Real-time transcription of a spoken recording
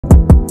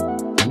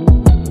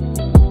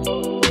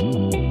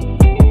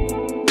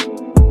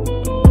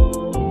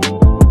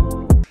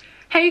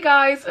Hey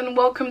guys, and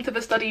welcome to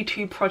the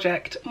StudyTube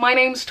Project. My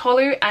name's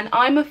Tolu and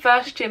I'm a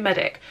first year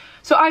medic,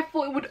 so I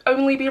thought it would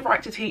only be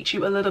right to teach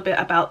you a little bit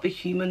about the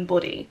human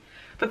body.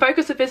 The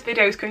focus of this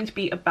video is going to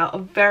be about a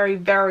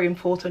very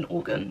important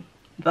organ,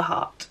 the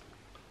heart.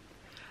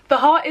 The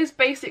heart is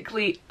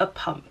basically a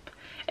pump.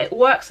 It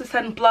works to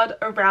send blood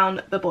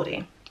around the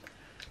body.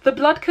 The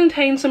blood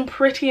contains some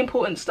pretty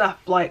important stuff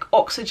like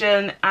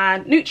oxygen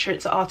and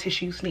nutrients that our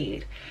tissues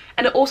need.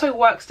 And it also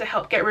works to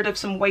help get rid of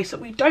some waste that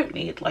we don't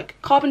need, like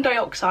carbon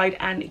dioxide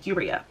and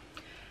urea.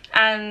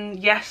 And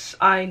yes,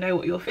 I know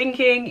what you're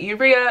thinking,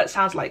 urea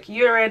sounds like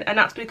urine, and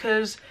that's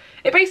because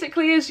it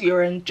basically is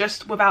urine,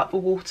 just without the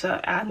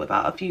water and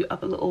without a few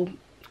other little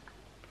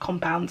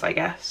compounds, I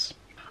guess.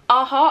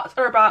 Our hearts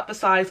are about the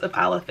size of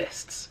our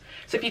fists.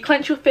 So if you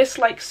clench your fists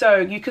like so,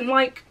 you can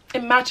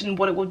imagine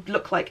what it would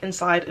look like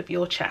inside of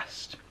your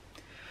chest.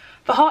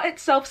 The heart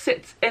itself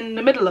sits in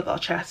the middle of our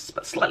chest,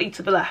 but slightly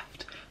to the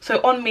left. So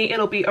on me,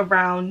 it'll be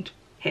around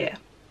here.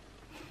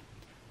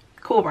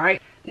 Cool, right?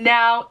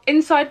 Now,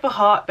 inside the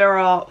heart, there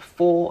are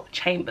 4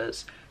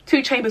 chambers.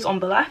 2 chambers on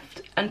the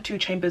left and 2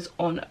 chambers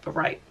on the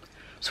right.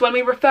 So when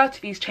we refer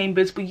to these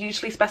chambers, we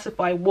usually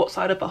specify what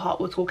side of the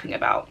heart we're talking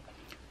about.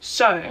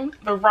 So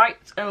the right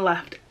and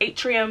left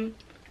atrium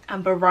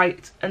and the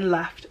right and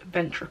left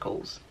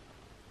ventricles.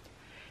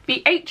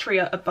 The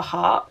atria of the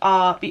heart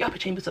are the upper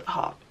chambers of the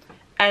heart.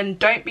 And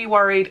don't be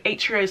worried,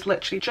 atria is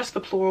literally just the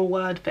plural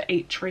word for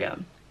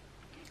atrium.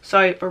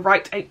 So the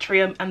right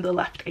atrium and the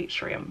left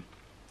atrium.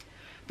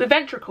 The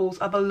ventricles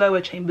are the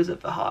lower chambers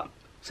of the heart.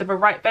 So the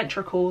right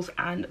ventricles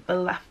and the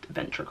left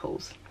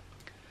ventricles.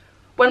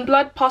 When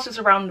blood passes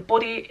around the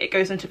body, it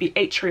goes into the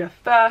atria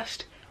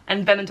first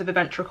and then into the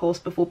ventricles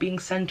before being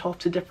sent off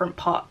to different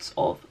parts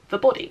of the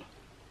body.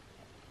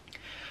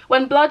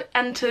 When blood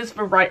enters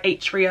the right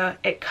atria,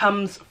 it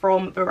comes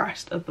from the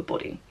rest of the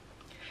body.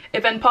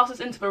 It then passes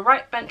into the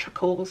right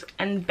ventricles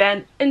and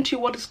then into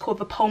what is called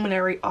the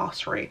pulmonary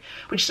artery,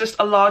 which is just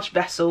a large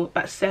vessel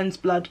that sends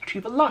blood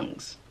to the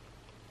lungs.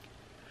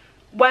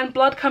 When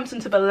blood comes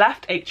into the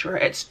left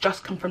atria, it's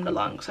just come from the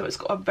lungs, so it's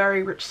got a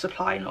very rich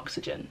supply in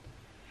oxygen.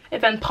 It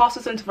then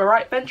passes into the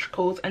right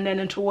ventricles and then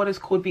into what is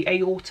called the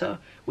aorta,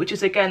 which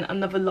is again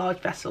another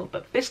large vessel,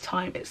 but this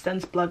time it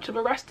sends blood to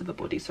the rest of the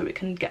body so it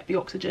can get the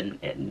oxygen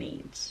it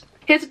needs.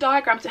 Here's a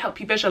diagram to help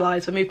you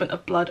visualize the movement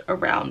of blood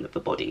around the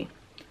body.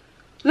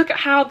 Look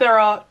at how there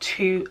are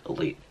 2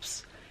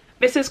 loops.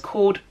 This is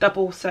called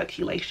double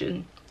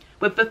circulation,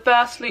 with the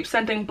first loop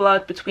sending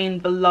blood between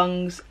the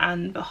lungs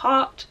and the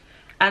heart,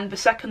 and the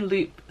second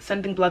loop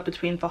sending blood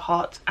between the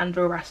heart and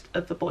the rest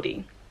of the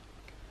body.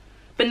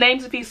 The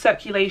names of these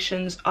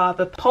circulations are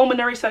the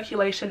pulmonary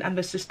circulation and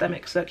the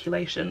systemic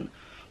circulation,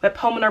 where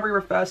pulmonary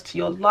refers to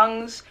your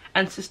lungs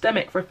and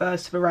systemic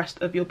refers to the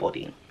rest of your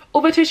body.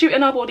 All the tissue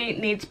in our body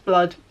needs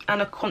blood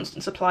and a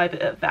constant supply of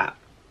it at that.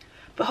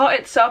 The heart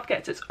itself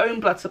gets its own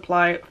blood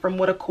supply from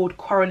what are called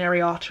coronary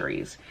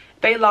arteries.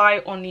 They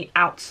lie on the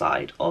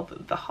outside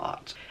of the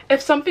heart. If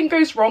something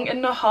goes wrong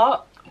in the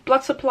heart,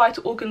 blood supply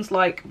to organs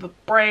like the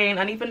brain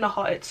and even the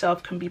heart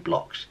itself can be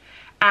blocked,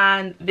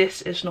 and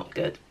this is not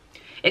good.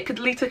 It could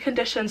lead to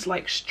conditions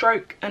like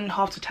stroke and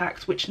heart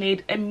attacks, which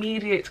need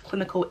immediate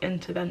clinical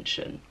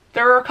intervention.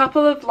 There are a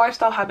couple of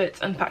lifestyle habits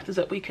and factors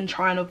that we can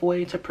try and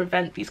avoid to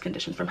prevent these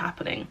conditions from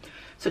happening,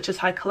 such as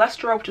high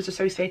cholesterol, which is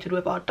associated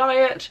with our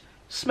diet,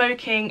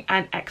 smoking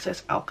and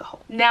excess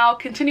alcohol. Now,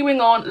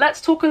 continuing on, let's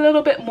talk a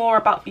little bit more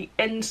about the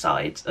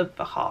insides of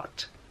the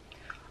heart.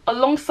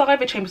 Alongside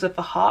the chambers of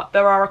the heart,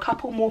 there are a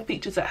couple more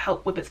features that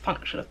help with its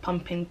function of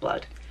pumping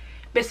blood.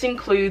 This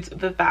includes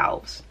the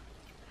valves.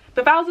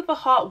 The valves of the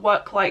heart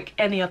work like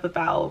any other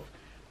valve,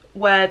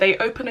 where they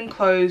open and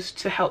close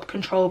to help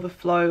control the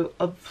flow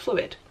of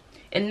fluid,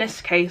 in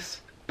this case,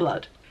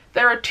 blood.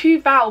 There are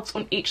 2 valves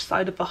on each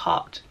side of the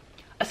heart,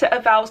 a set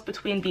of valves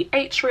between the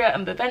atria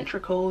and the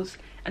ventricles,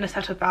 and a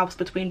set of valves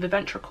between the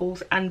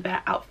ventricles and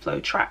their outflow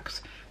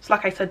tracts. So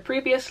like I said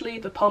previously,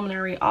 the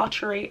pulmonary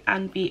artery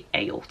and the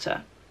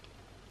aorta.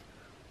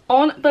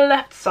 On the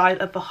left side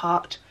of the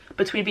heart,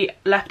 between the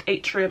left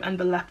atrium and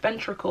the left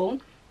ventricle,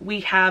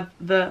 we have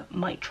the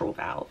mitral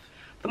valve.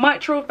 The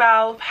mitral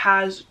valve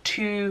has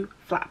 2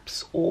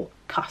 flaps or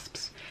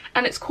cusps,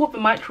 and it's called the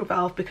mitral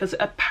valve because it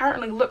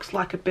apparently looks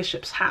like a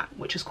bishop's hat,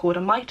 which is called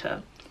a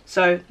mitre.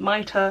 So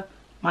mitre,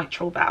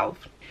 mitral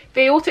valve.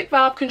 The aortic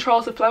valve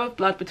controls the flow of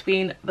blood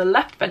between the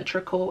left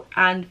ventricle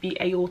and the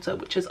aorta,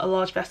 which is a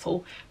large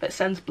vessel that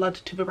sends blood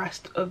to the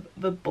rest of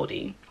the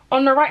body.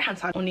 On the right hand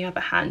side, on the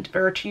other hand,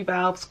 there are 2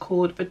 valves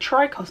called the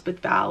tricuspid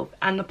valve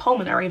and the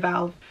pulmonary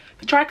valve.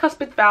 The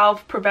tricuspid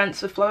valve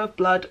prevents the flow of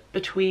blood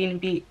between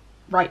the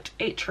right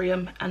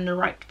atrium and the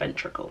right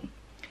ventricle.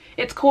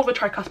 It's called the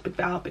tricuspid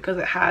valve because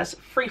it has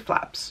 3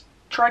 flaps,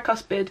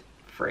 tricuspid,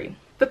 3.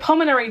 The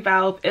pulmonary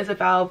valve is a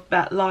valve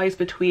that lies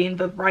between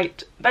the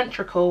right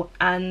ventricle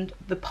and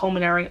the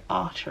pulmonary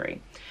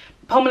artery.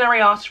 The pulmonary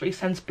artery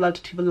sends blood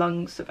to the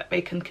lungs so that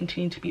they can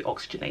continue to be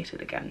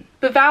oxygenated again.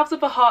 The valves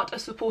of the heart are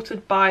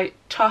supported by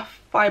tough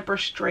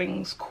fibrous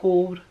strings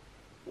called,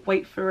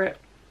 wait for it,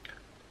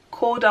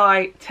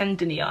 chordae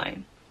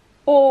tendineae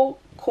or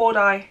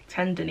chordae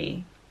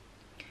tendineae.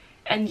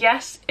 And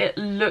yes, it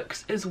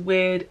looks as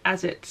weird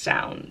as it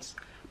sounds,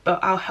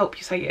 but I'll help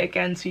you say it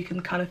again so you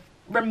can kind of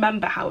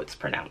remember how it's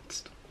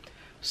pronounced.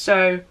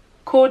 So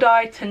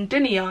chordae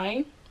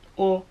tendineae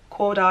or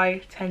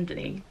chordae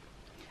tendineae.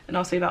 And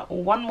I'll say that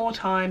one more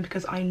time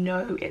because I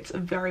know it's a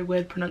very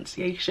weird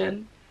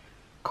pronunciation.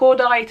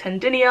 Chordae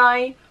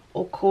tendineae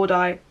or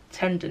chordae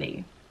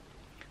tendineae.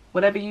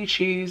 Whatever you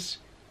choose,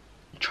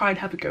 try and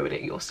have a go at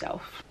it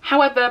yourself.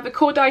 However, the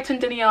chordae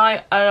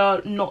tendineae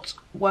are not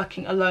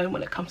working alone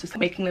when it comes to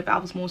making the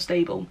valves more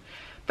stable.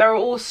 There are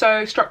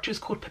also structures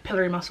called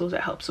papillary muscles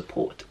that help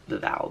support the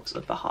valves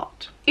of the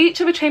heart.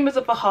 Each of the chambers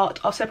of the heart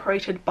are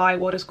separated by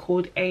what is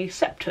called a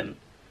septum.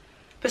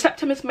 The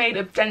septum is made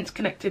of dense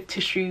connective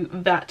tissue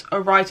that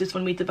arises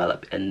when we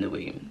develop in the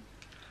womb.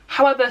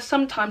 However,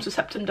 sometimes the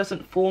septum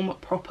doesn't form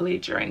properly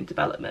during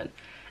development,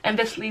 and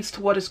this leads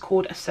to what is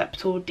called a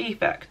septal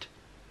defect.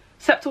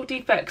 Septal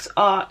defects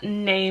are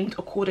named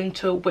according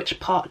to which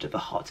part of the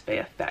heart they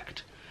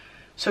affect.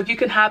 So you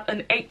can have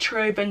an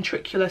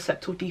atrioventricular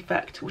septal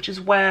defect, which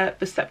is where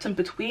the septum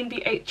between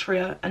the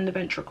atria and the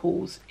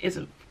ventricles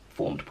isn't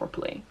formed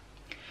properly.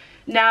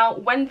 Now,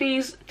 when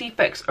these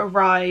defects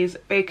arise,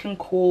 they can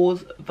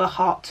cause the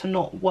heart to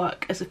not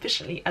work as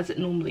efficiently as it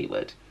normally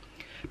would,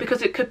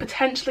 because it could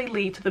potentially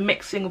lead to the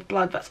mixing of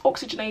blood that's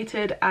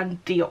oxygenated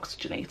and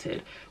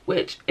deoxygenated,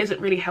 which isn't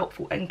really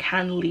helpful and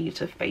can lead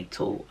to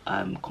fatal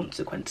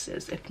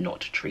consequences if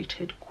not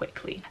treated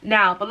quickly.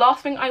 Now, the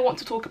last thing I want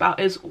to talk about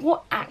is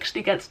what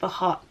actually gets the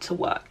heart to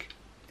work.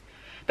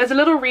 There's a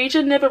little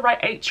region near the right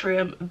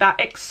atrium that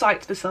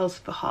excites the cells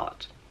of the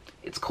heart.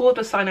 It's called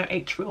the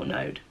sinoatrial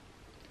node.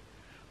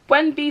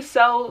 When these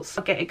cells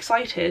get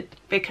excited,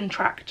 they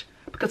contract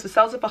because the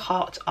cells of the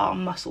heart are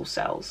muscle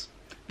cells.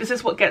 This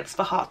is what gets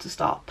the heart to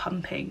start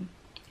pumping.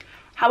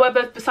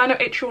 However, the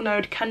sinoatrial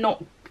node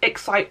cannot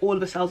excite all of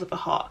the cells of the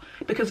heart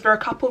because there are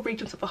a couple of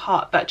regions of the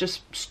heart that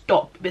just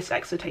stop this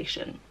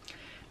excitation.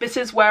 This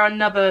is where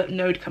another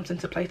node comes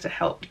into play to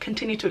help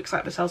continue to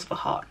excite the cells of the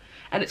heart,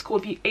 and it's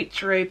called the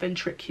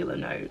atrioventricular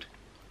node.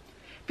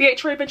 The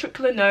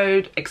atrioventricular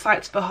node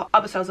excites the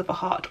other cells of the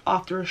heart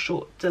after a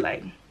short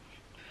delay.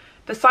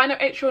 The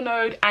sinoatrial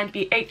node and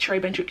the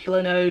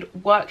atrioventricular node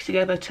work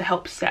together to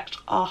help set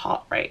our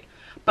heart rate.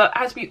 But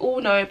as we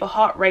all know, the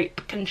heart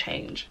rate can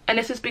change. And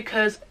this is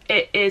because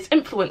it is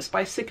influenced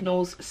by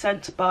signals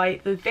sent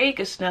by the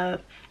vagus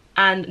nerve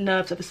and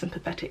nerves of the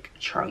sympathetic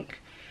trunk.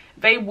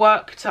 They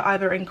work to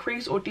either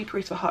increase or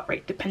decrease the heart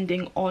rate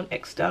depending on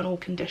external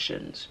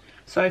conditions.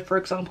 So for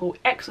example,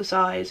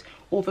 exercise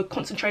or the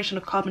concentration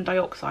of carbon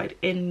dioxide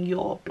in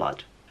your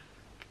blood.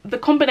 The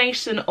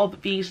combination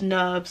of these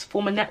nerves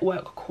form a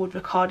network called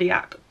the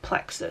cardiac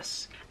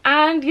plexus.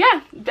 And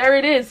yeah, there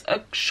it is,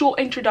 a short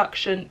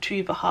introduction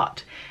to the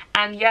heart.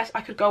 And yes, I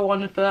could go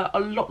on for a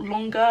lot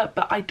longer,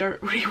 but I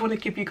don't really want to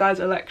give you guys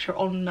a lecture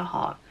on the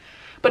heart.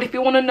 But if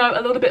you want to know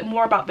a little bit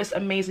more about this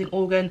amazing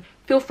organ,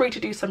 feel free to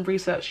do some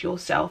research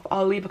yourself.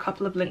 I'll leave a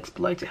couple of links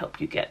below to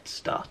help you get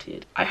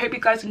started. I hope you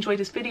guys enjoyed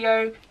this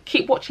video.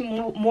 Keep watching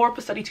more of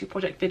the StudyTube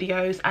Project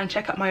videos, and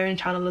check out my own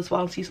channel as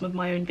well and see some of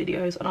my own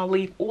videos, and I'll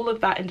leave all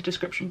of that in the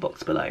description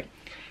box below.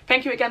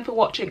 Thank you again for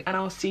watching, and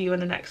I'll see you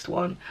in the next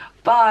one.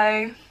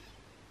 Bye!